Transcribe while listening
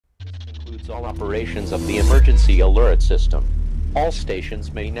concludes all operations of the emergency alert system. All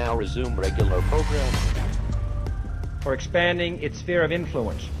stations may now resume regular programming. For expanding its sphere of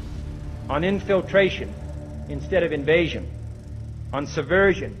influence on infiltration instead of invasion, on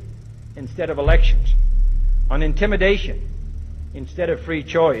subversion instead of elections, on intimidation instead of free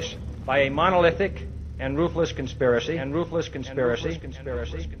choice, by a monolithic and ruthless conspiracy.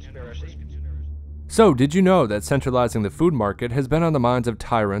 So, did you know that centralizing the food market has been on the minds of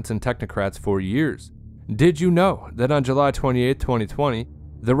tyrants and technocrats for years? Did you know that on July 28, 2020,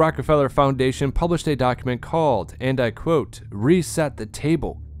 the Rockefeller Foundation published a document called, and I quote, "Reset the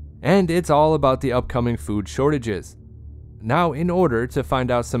Table," and it's all about the upcoming food shortages. Now, in order to find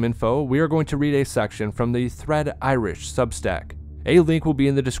out some info, we are going to read a section from the Thread Irish Substack. A link will be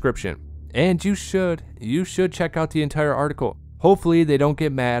in the description, and you should check out the entire article. Hopefully they don't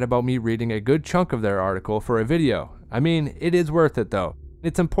get mad about me reading a good chunk of their article for a video. I mean, it is worth it though.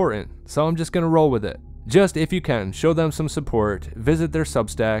 It's important, so I'm just gonna roll with it. Just if you can, show them some support, visit their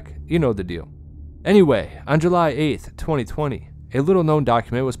Substack, you know the deal. Anyway, on July 8th, 2020, a little known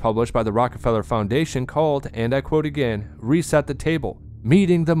document was published by the Rockefeller Foundation called, and I quote again, "Reset the Table,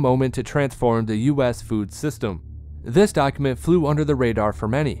 Meeting the Moment to Transform the U.S. Food System." This document flew under the radar for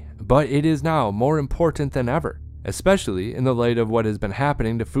many, but it is now more important than ever, especially in the light of what has been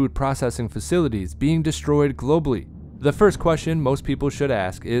happening to food processing facilities being destroyed globally. The first question most people should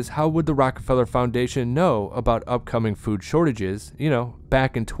ask is, how would the Rockefeller Foundation know about upcoming food shortages,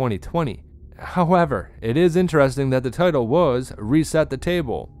 back in 2020? However, it is interesting that the title was Reset the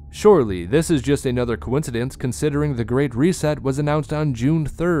Table. Surely, this is just another coincidence considering the Great Reset was announced on June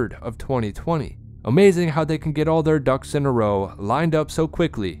 3rd of 2020. Amazing how they can get all their ducks in a row lined up so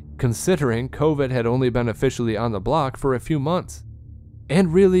quickly, considering COVID had only been officially on the block for a few months.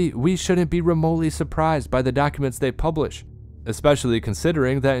 And really, we shouldn't be remotely surprised by the documents they publish, especially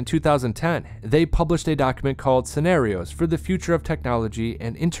considering that in 2010, they published a document called Scenarios for the Future of Technology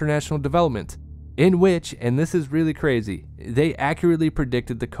and International Development, in which, and this is really crazy, they accurately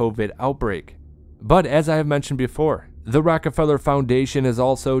predicted the COVID outbreak. But as I have mentioned before, the Rockefeller Foundation is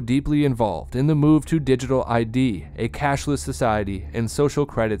also deeply involved in the move to digital ID, a cashless society, and social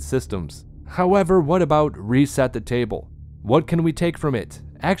credit systems. However, what about Reset the Table? What can we take from it?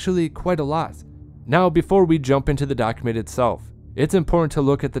 Actually, quite a lot. Now, before we jump into the document itself, it's important to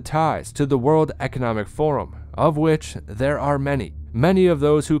look at the ties to the World Economic Forum, of which there are many. Many of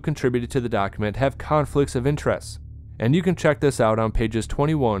those who contributed to the document have conflicts of interest, and you can check this out on pages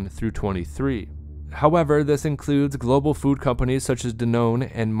 21 through 23. However, this includes global food companies such as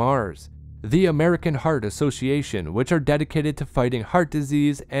Danone and Mars, the American Heart Association, which are dedicated to fighting heart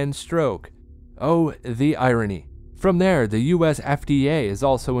disease and stroke. Oh, the irony. From there, the US FDA is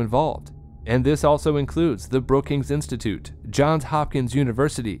also involved, and this also includes the Brookings Institute, Johns Hopkins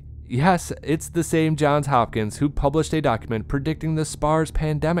University. Yes, it's the same Johns Hopkins who published a document predicting the SARS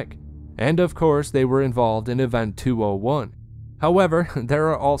pandemic, and of course they were involved in Event 201. However, there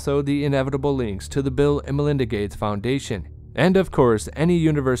are also the inevitable links to the Bill and Melinda Gates Foundation, and of course any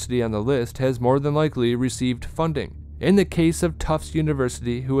university on the list has more than likely received funding. In the case of Tufts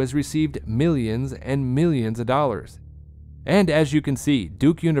University, who has received millions and millions of dollars. And as you can see,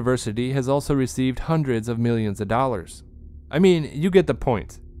 Duke University has also received hundreds of millions of dollars. I mean, you get the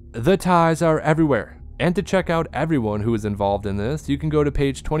point. The ties are everywhere, and to check out everyone who is involved in this, you can go to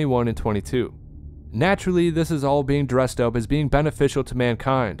page 21 and 22. Naturally, this is all being dressed up as being beneficial to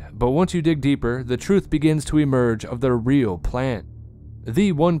mankind, but once you dig deeper, the truth begins to emerge of the real plan.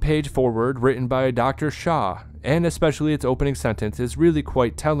 The one-page foreword written by Dr. Shah, and especially its opening sentence, is really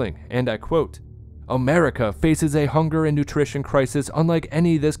quite telling, and I quote, "America faces a hunger and nutrition crisis unlike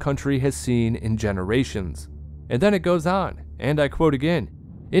any this country has seen in generations." And then it goes on, and I quote again,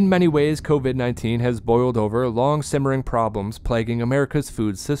 "In many ways, COVID-19 has boiled over long-simmering problems plaguing America's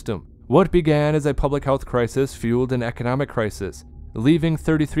food system. What began as a public health crisis fueled an economic crisis, leaving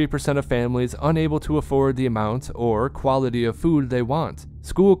 33% of families unable to afford the amount or quality of food they want.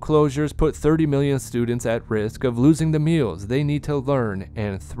 School closures put 30 million students at risk of losing the meals they need to learn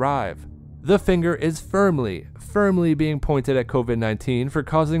and thrive." The finger is firmly being pointed at COVID-19 for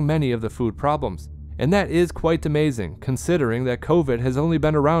causing many of the food problems. And that is quite amazing, considering that COVID has only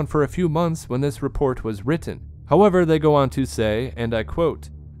been around for a few months when this report was written. However, they go on to say, and I quote,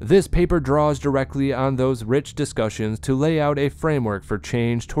 "This paper draws directly on those rich discussions to lay out a framework for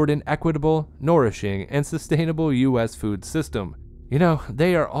change toward an equitable, nourishing, and sustainable U.S. food system."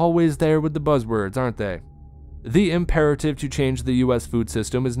 They are always there with the buzzwords, aren't they? The imperative to change the U.S. food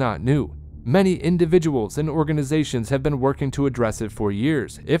system is not new. Many individuals and organizations have been working to address it for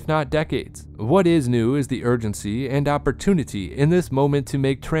years, if not decades. What is new is the urgency and opportunity in this moment to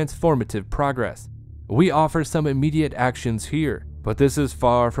make transformative progress. We offer some immediate actions here, but this is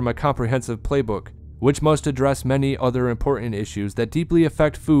far from a comprehensive playbook, which must address many other important issues that deeply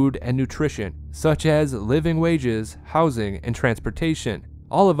affect food and nutrition, such as living wages, housing, and transportation.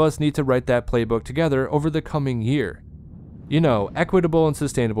 All of us need to write that playbook together over the coming year. You know, equitable and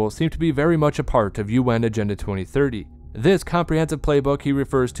sustainable seem to be very much a part of UN Agenda 2030. This comprehensive playbook he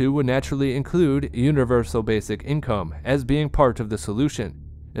refers to would naturally include universal basic income as being part of the solution.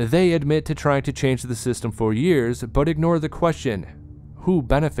 They admit to trying to change the system for years, but ignore the question, who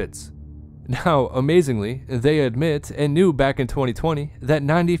benefits? Now, amazingly, they admit and knew back in 2020 that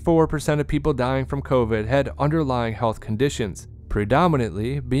 94% of people dying from COVID had underlying health conditions,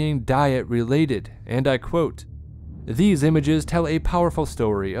 predominantly being diet-related, and I quote, "These images tell a powerful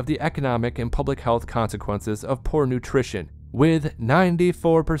story of the economic and public health consequences of poor nutrition, with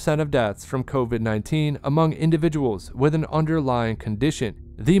 94% of deaths from COVID-19 among individuals with an underlying condition,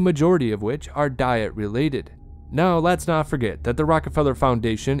 the majority of which are diet-related." Now, let's not forget that the Rockefeller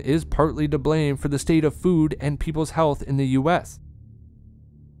Foundation is partly to blame for the state of food and people's health in the US.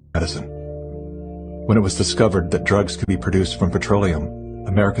 Medicine. When it was discovered that drugs could be produced from petroleum,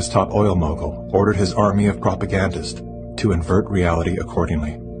 America's top oil mogul ordered his army of propagandists to invert reality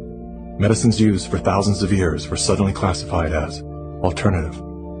accordingly. Medicines used for thousands of years were suddenly classified as alternative,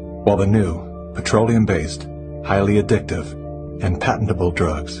 while the new, petroleum-based, highly addictive, and patentable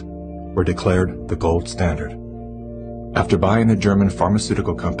drugs were declared the gold standard. After buying a German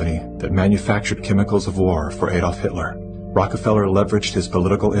pharmaceutical company that manufactured chemicals of war for Adolf Hitler, Rockefeller leveraged his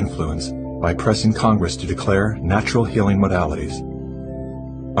political influence by pressing Congress to declare natural healing modalities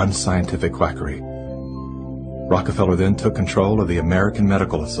unscientific quackery. Rockefeller then took control of the American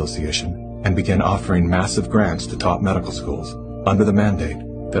Medical Association and began offering massive grants to top medical schools under the mandate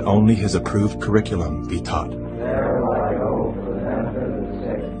that only his approved curriculum be taught.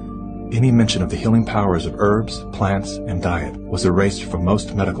 Any mention of the healing powers of herbs, plants, and diet was erased from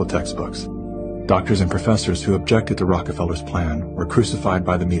most medical textbooks. Doctors and professors who objected to Rockefeller's plan were crucified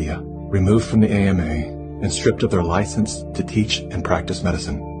by the media, removed from the AMA, and stripped of their license to teach and practice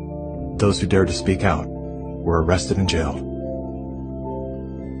medicine. Those who dared to speak out were arrested and jailed.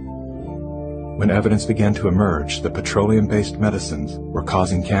 When evidence began to emerge that petroleum-based medicines were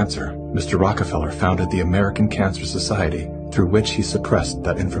causing cancer, Mr. Rockefeller founded the American Cancer Society, through which he suppressed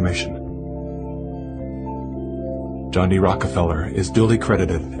that information. John D. Rockefeller is duly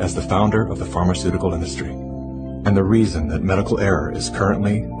credited as the founder of the pharmaceutical industry, and the reason that medical error is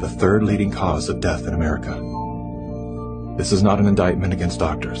currently the third leading cause of death in America. This is not an indictment against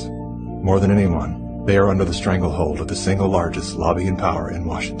doctors. More than anyone, they are under the stranglehold of the single largest lobbying power in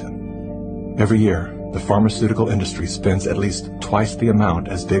Washington. Every year, the pharmaceutical industry spends at least twice the amount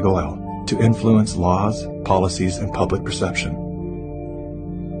as big oil to influence laws, policies, and public perception.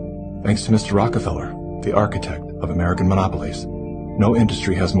 Thanks to Mr. Rockefeller, the architect of American monopolies, no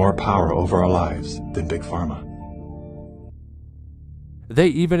industry has more power over our lives than Big Pharma. They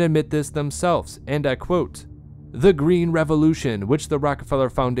even admit this themselves, and I quote, "The Green Revolution, which the Rockefeller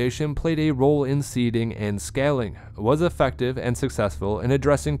Foundation played a role in seeding and scaling, was effective and successful in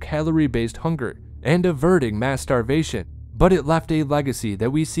addressing calorie-based hunger and averting mass starvation, but it left a legacy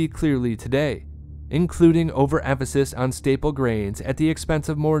that we see clearly today, including overemphasis on staple grains at the expense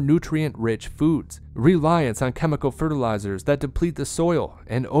of more nutrient-rich foods, reliance on chemical fertilizers that deplete the soil,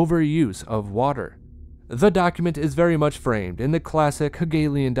 and overuse of water." The document is very much framed in the classic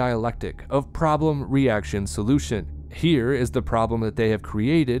Hegelian dialectic of problem-reaction-solution. Here is the problem that they have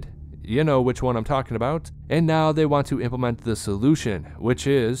created, you know which one I'm talking about, and now they want to implement the solution, which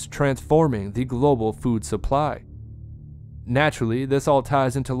is transforming the global food supply. Naturally, this all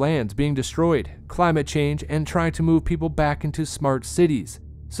ties into lands being destroyed, climate change, and trying to move people back into smart cities.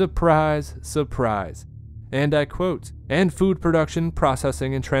 Surprise, surprise. And I quote, "And food production,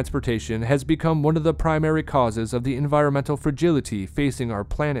 processing, and transportation has become one of the primary causes of the environmental fragility facing our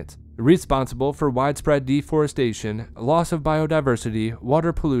planet, responsible for widespread deforestation, loss of biodiversity,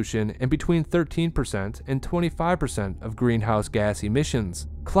 water pollution, and between 13% and 25% of greenhouse gas emissions.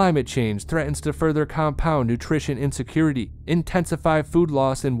 Climate change threatens to further compound nutrition insecurity, intensify food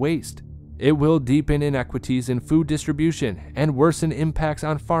loss and waste. It will deepen inequities in food distribution and worsen impacts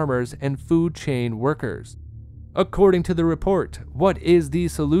on farmers and food chain workers." According to the report, what is the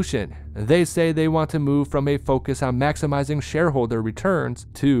solution? They say they want to move from a focus on maximizing shareholder returns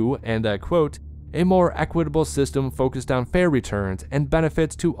to, and I quote, "a more equitable system focused on fair returns and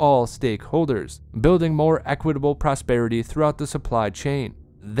benefits to all stakeholders, building more equitable prosperity throughout the supply chain."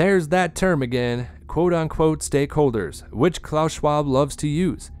 There's that term again, quote-unquote stakeholders, which Klaus Schwab loves to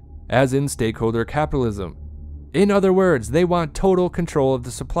use, as in stakeholder capitalism. In other words, they want total control of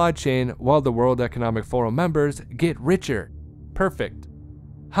the supply chain while the World Economic Forum members get richer. Perfect.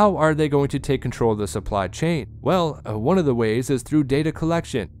 How are they going to take control of the supply chain? Well, one of the ways is through data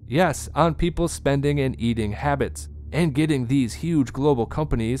collection. Yes, on people's spending and eating habits, and getting these huge global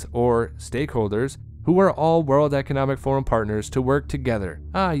companies, or stakeholders, who are all World Economic Forum partners to work together.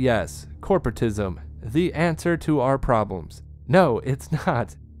 Ah yes, corporatism, the answer to our problems. No, it's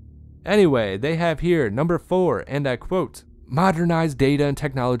not. Anyway, they have here number 4, and I quote, modernize data and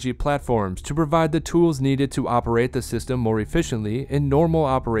technology platforms to provide the tools needed to operate the system more efficiently in normal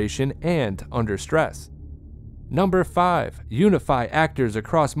operation and under stress. Number 5, unify actors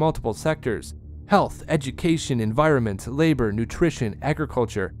across multiple sectors, health, education, environment, labor, nutrition,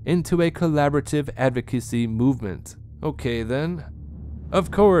 agriculture, into a collaborative advocacy movement. Okay then.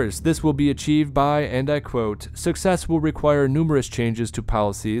 Of course, this will be achieved by, and I quote, success will require numerous changes to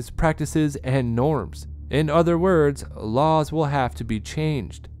policies, practices, and norms. In other words, laws will have to be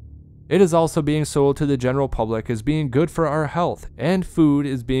changed. It is also being sold to the general public as being good for our health, and food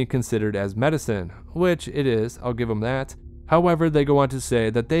is being considered as medicine, which it is, I'll give them that. However, they go on to say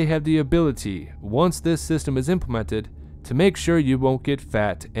that they have the ability, once this system is implemented, to make sure you won't get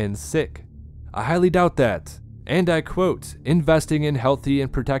fat and sick. I highly doubt that. And I quote, investing in healthy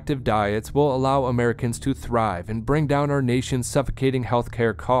and protective diets will allow Americans to thrive and bring down our nation's suffocating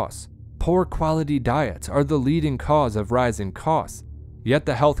healthcare costs. Poor quality diets are the leading cause of rising costs, yet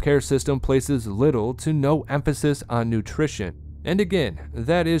the healthcare system places little to no emphasis on nutrition. And again,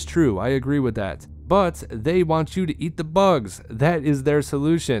 that is true, I agree with that. But they want you to eat the bugs. That is their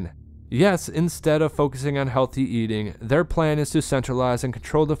solution. Yes, instead of focusing on healthy eating, their plan is to centralize and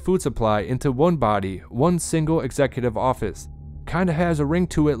control the food supply into one body, one single executive office. Kinda has a ring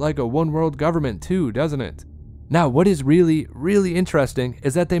to it like a one world government too, doesn't it? Now, what is really interesting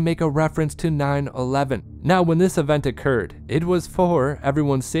is that they make a reference to 9/11. Now, when this event occurred, it was for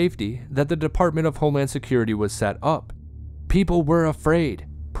everyone's safety that the Department of Homeland Security was set up. People were afraid.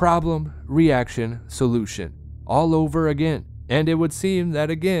 Problem, reaction, solution. All over again. And it would seem that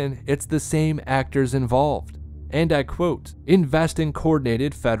again, it's the same actors involved. And I quote, invest in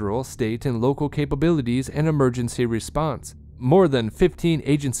coordinated federal, state, and local capabilities and emergency response. More than 15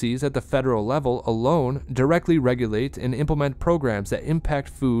 agencies at the federal level alone directly regulate and implement programs that impact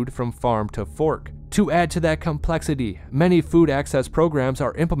food from farm to fork. To add to that complexity, many food access programs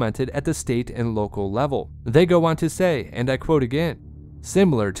are implemented at the state and local level. They go on to say, and I quote again,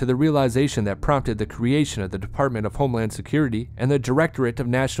 similar to the realization that prompted the creation of the Department of Homeland Security and the Directorate of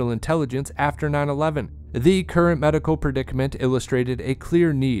National Intelligence after 9/11, the current medical predicament illustrated a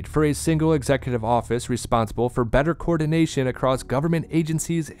clear need for a single executive office responsible for better coordination across government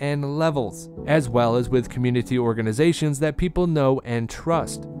agencies and levels, as well as with community organizations that people know and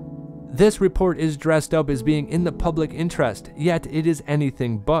trust. This report is dressed up as being in the public interest, yet it is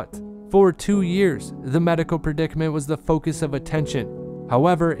anything but. For 2 years, the medical predicament was the focus of attention.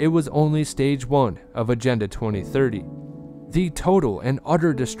 However, it was only stage 1 of Agenda 2030. The total and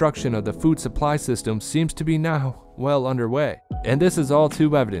utter destruction of the food supply system seems to be now well underway, and this is all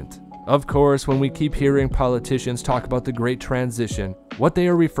too evident. Of course, when we keep hearing politicians talk about the Great Transition, what they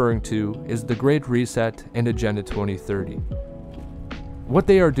are referring to is the Great Reset and Agenda 2030. What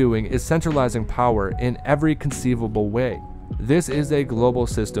they are doing is centralizing power in every conceivable way. This is a global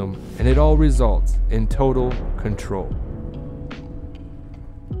system, and it all results in total control.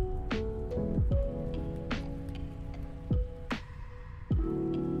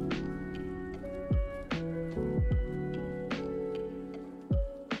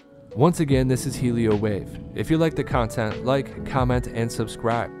 Once again, this is HelioWave. If you like the content, like, comment, and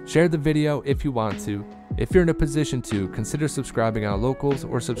subscribe. Share the video if you want to. If you're in a position to, consider subscribing on Locals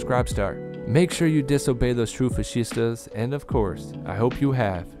or Subscribestar. Make sure you disobey those true fascistas, and of course, I hope you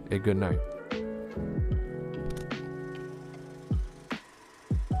have a good night.